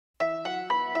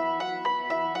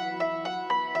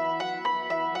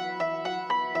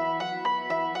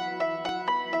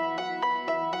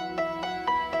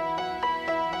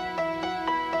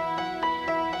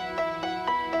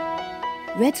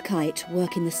Red Kite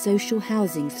work in the social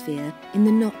housing sphere in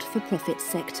the not-for-profit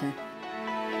sector.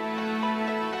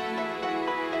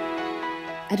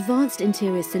 Advanced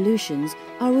Interior Solutions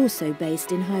are also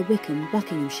based in High Wycombe,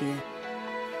 Buckinghamshire.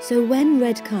 So when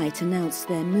Red Kite announced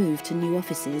their move to new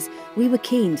offices, we were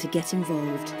keen to get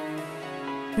involved.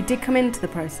 We did come into the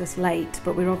process late,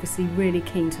 but we're obviously really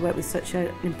keen to work with such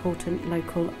an important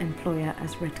local employer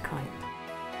as Red Kite.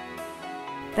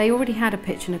 They already had a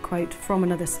pitch and a quote from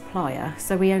another supplier,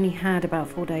 so we only had about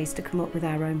 4 days to come up with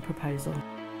our own proposal.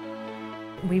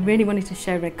 We really wanted to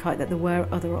show Red Kite that there were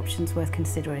other options worth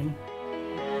considering.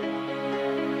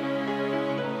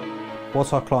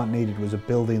 What our client needed was a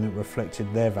building that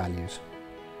reflected their values.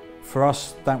 For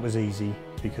us, that was easy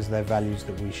because they're values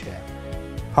that we share.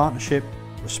 Partnership,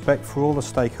 respect for all the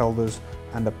stakeholders,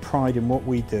 and a pride in what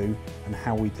we do and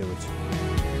how we do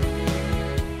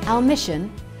it. Our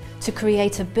mission? To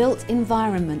create a built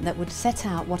environment that would set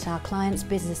out what our client's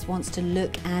business wants to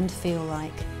look and feel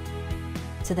like.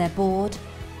 To their board,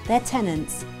 their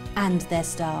tenants, and their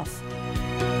staff.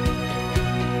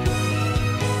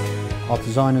 Our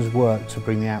designers work to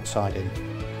bring the outside in,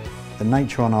 the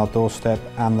nature on our doorstep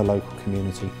and the local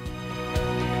community.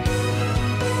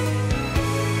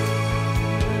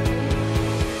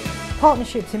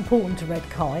 Partnership's important to Red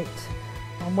Kite,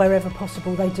 and wherever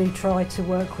possible they do try to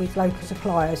work with local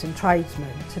suppliers and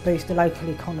tradesmen to boost the local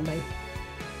economy.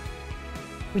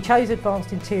 We chose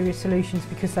Advanced Interior Solutions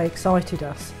because they excited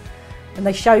us and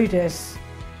they showed us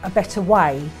a better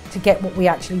way to get what we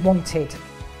actually wanted.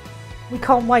 We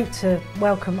can't wait to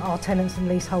welcome our tenants and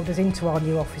leaseholders into our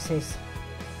new offices.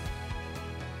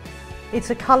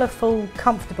 It's a colourful,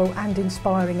 comfortable and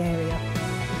inspiring area.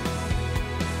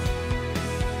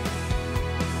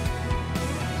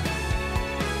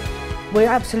 We're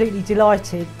absolutely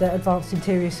delighted that Advanced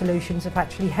Interior Solutions have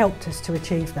actually helped us to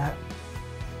achieve that.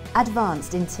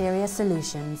 Advanced Interior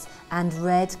Solutions and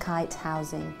Red Kite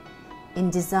Housing in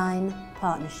design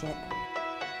partnership.